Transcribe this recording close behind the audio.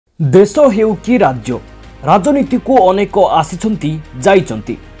देश हेउ कि राज्य राजनीति को अनेक आसिछंती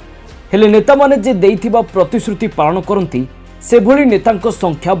जाइछंती हेले नेता माने जे देइथिबा प्रतिश्रुति पालन करंती से भली नेतांक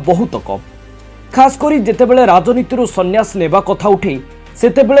संख्या बहुत कम। खास करी जेतेबेले राजनीति संन्यास नेबा कथा उठे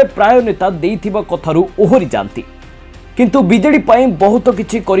सेतेबेले प्राय नेता देइथिबा कथारु ओहरी जानती। किंतु बीजेडी पई बहुत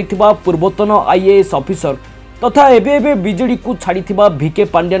किछि करिथिबा पूर्वतन आईएएस ऑफिसर तथा एबे बीजेडी को छाड़िथिबा भिके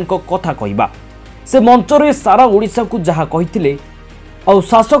पांड्यान को कथा कहिबा से मंचरे सारा ओडिशा को जहा कहिथिले और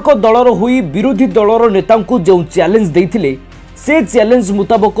शासक दलर हुई विरोधी दलर नेतांकु जो चैलेंज देइथिले से चैलेंज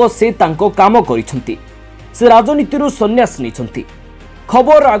मुताबक से तांको काम करिसंती। से राजनीति संन्यास नहीं।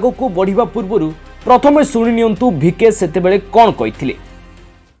 खबर आग को बढ़िबा पूर्वरु प्रथमे सुनि नियंतु भिके सेतेबेले कोन कहिथिले।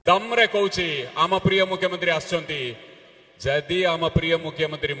 दमरे कहूची आम प्रिय मुख्यमंत्री आछंती जदि आम प्रिय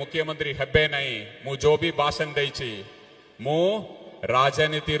मुख्यमंत्री हेबे नहीं मु जो भी भाषण देइछि मु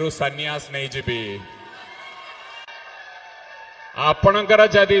राजनीति संन्यास नहीं जीबी। आपणकर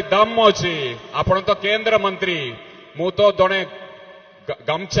जदि दम अच्छी आपण तो केंद्र मंत्री मु तो जड़े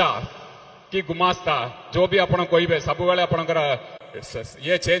गमछा कि गुमास्ता जो भी आपण कहे सब आपणकर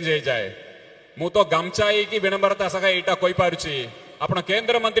ये चेंज हो जाए मु तो गमछा कि विनम्रता सका यहाँ कही पारुछि। आपण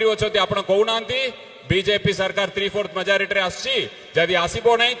केंद्र मंत्री अच्छे आपण कहूना बीजेपी सरकार 3/4 मेजोरिटी आसी जदि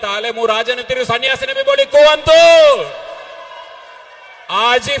आसबो नहीं ताले मु राजनीति सन्यास नेबी बोली कहतु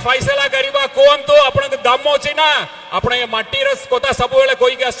आज ही फैसला करवा कहतु आपण दम अच्छी ना आपण ये माटीर कथा सब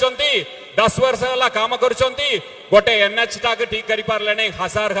कहीकि आसछंती 10 वर्ष होला काम करछंती गोटे एनएच टाक ठीक करि पारले नै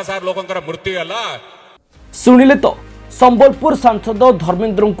हजार हजार लोकंकर मृत्यु होला। सुनिले तो संबलपुर सांसद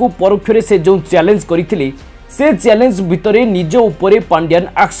धर्मेंद्र को परोक्षरे से जो चैलेंज करथिले से चैलेंज भितरे निज उपरे पांड्यान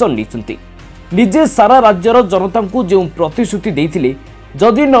एक्शन निचंती। निजे सारा राज्यर जनता को जो प्रतिश्रुति देथिले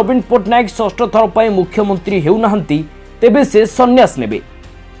जदि नवीन पटनायक षष्ठ थर पय मुख्यमंत्री हेउ नाहंती तेबे से संन्यास नेबे।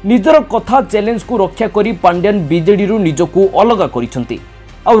 निजर कथा चैलेंज को रक्षा करी पांड्यान बीजेडी रु निजको अलगा करिसंती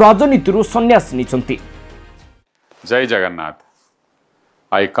और राजनीति रु संन्यास निचंती। जय Jagannath.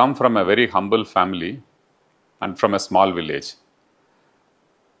 I come from a very humble family and from a small village.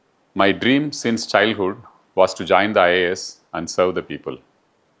 My dream since childhood was to join the IAS and serve the people.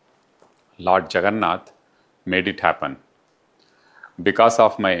 Lord Jagannath made it happen. Because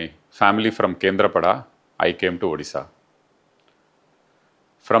of my family from Kendrapada, I came to Odisha.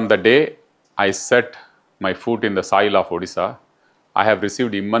 From the day I set my foot in the soil of Odisha, I have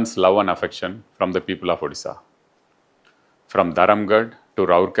received immense love and affection from the people of Odisha. From Dharamgarh to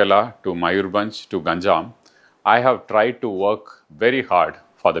Rourkela to Mayurbhanj to Ganjam, I have tried to work very hard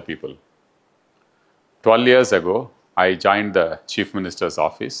for the people. 12 years ago, I joined the Chief Minister's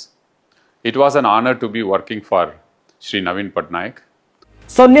office. It was an honor to be working for Shri Naveen Patnaik.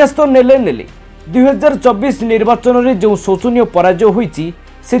 संन्यास तो नेले 2024 निर्वाचन रे जो शोचनीय पराजय होईची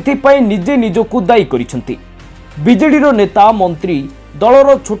सेथिपाई निजे निजको दायी करिसंती। बीजेडीर नेता मंत्री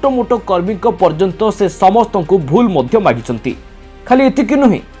दलर छोट मोट कर्मी पर्यंत से समस्त को भूल मध्य मागिसंती। खाली एतिकी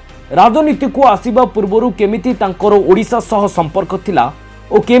नुहे राजनीति को आसीबा पूर्वरु केमिति तांकर ओडिशा सह संपर्क थिला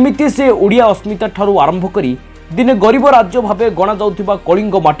और केमिति से ओडिया अस्मिता ठारू आरंभ करी दिने गरीब राज्य भावे गणा जाउथिबा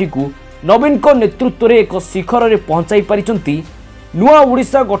कलिंग माटी को नवीन को नेतृत्व रे एक शिखर रे पहुंचाई पारिचंती। नुआ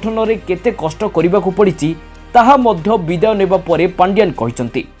ओडिशा गठन रे केते कष्ट करिबाकू पड़िची ताहा मध्य विदाय नेबा परे Pandian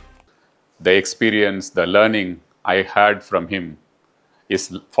कहिसंती। The experience, the learning I had from him is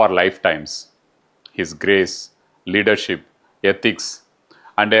for lifetimes. His grace, leadership, ethics,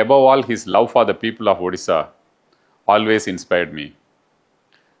 and above all his love for the people of Odisha always inspired me.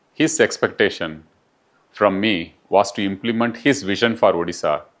 His expectation from me was to implement his vision for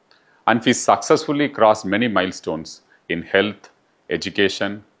Odisha, and we successfully crossed many milestones in health,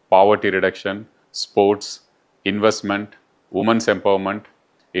 education, poverty reduction, sports, investment, women's empowerment,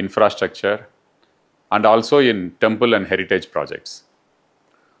 infrastructure, and also in temple and heritage projects.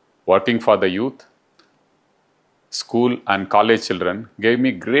 Working for the youth, school and college children gave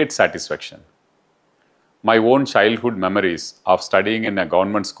me great satisfaction. My own childhood memories of studying in a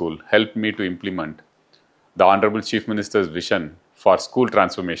government school helped me to implement the Honorable Chief Minister's vision for school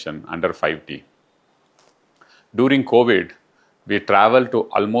transformation under 5T. During COVID, we traveled to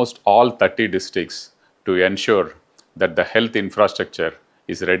almost all 30 districts to ensure that the health infrastructure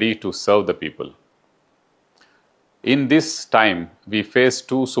is ready to serve the people. In this time, we faced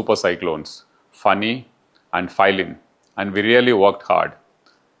 2 super cyclones, Fani and Philin, and we really worked hard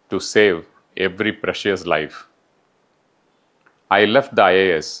to save every precious life. I left the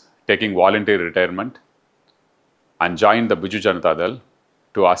IAS taking voluntary retirement and joined the Biju Janata Dal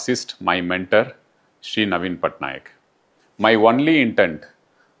to assist my mentor, Shri Naveen Patnaik. My only intent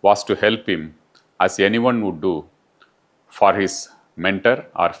was to help him as anyone would do for his mentor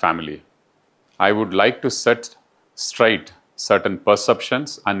or family. I would like to set straight certain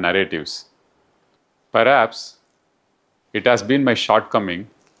perceptions and narratives. Perhaps it has been my shortcoming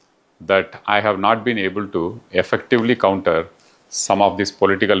that I have not been able to effectively counter some of these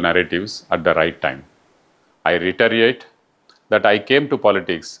political narratives at the right time. I reiterate that I came to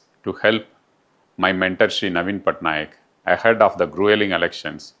politics to help my mentor Shri Naveen Patnaik ahead of the grueling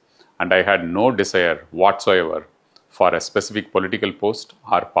elections, and I had no desire whatsoever for a specific political post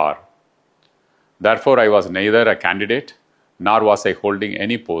or power. Therefore, I was neither a candidate nor was I holding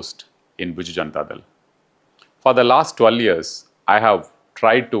any post in Biju Janata Dal. For the last 12 years, I have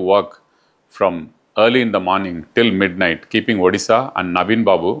tried to work from early in the morning till midnight, keeping Odisha and Naveen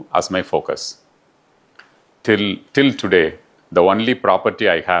Babu as my focus. Till today, the only property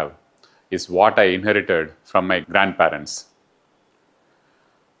I have is what I inherited from my grandparents.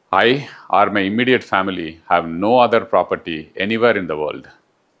 I or my immediate family have no other property anywhere in the world.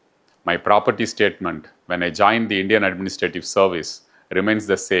 My property statement when I joined the Indian Administrative Service remains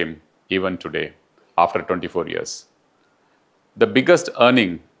the same even today, after 24 years. The biggest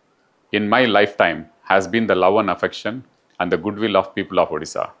earning in my lifetime has been the love and affection and the goodwill of people of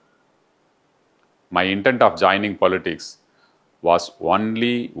Odisha. My intent of joining politics was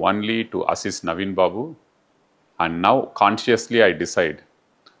only to assist Naveen Babu, and now consciously I decide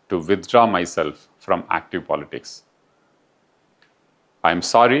to withdraw myself from active politics. I am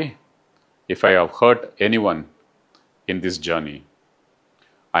sorry if I have hurt anyone in this journey.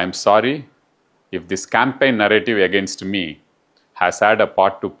 I am sorry if this campaign narrative against me has had a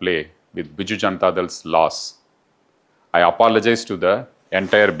part to play with Biju Janata Dal's loss. I apologize to the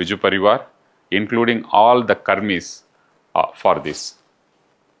entire Biju Parivar, including all the karmis, for this.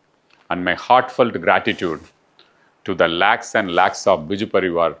 And my heartfelt gratitude to the lakhs and lakhs of Biju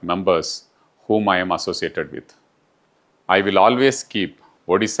Parivar members whom I am associated with. I will always keep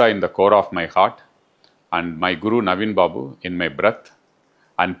Odisha in the core of my heart and my Guru Naveen Babu in my breath,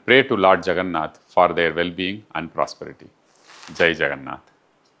 and pray to Lord Jagannath for their well-being and prosperity. Jai Jagannath.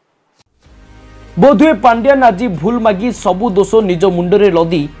 बोधुए Pandian आज भूल मागी सबु दोष निज मुंडरे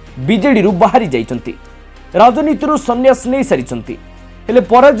लदी BJD रु बाहरी जाइछंती, राजनीति सन्यास नहीं सारी। हेले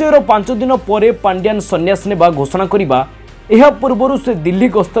पराजयर 5 दिन पर पांड्यान सन्यास नेबा घोषणा करिबा एहा पूर्वरु से दिल्ली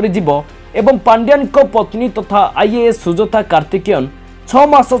गस्तरे जीव एवं पांड्यान को पत्नी तथा आईएएस सुजाता कार्तिकेयन 6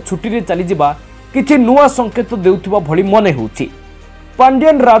 मास छुट्टी रे चली जिबा किछि नुआ संकेत देउथिबा भली मने होउछि।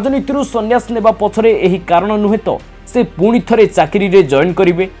 पांड्यान राजनीति सन्यास नेबा पछरे एही कारण नुहे तो से पुणी थरे चाकरी रे जॉइन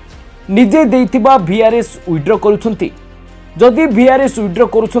करिवे। निजे देइथिबा वीआरएस विड्रॉ करूछंती। जदि वीआरएस विड्रॉ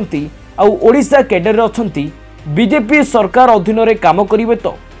करूछंती आउ ओडिशा कैडर रे अछंती, बीजेपी सरकार अधीन रे काम करिवे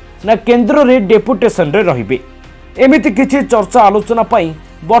तो ना केंद्र रे डेपुटेशन रे रहिबे। एमिति किछि चर्चा आलोचना पई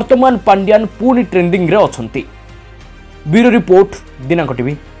वर्तमान पांड्यान पुणी ट्रेंडिंग रे अछंती। ब्यूरो रिपोर्ट, दिनांक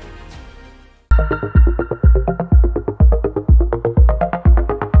टीवी।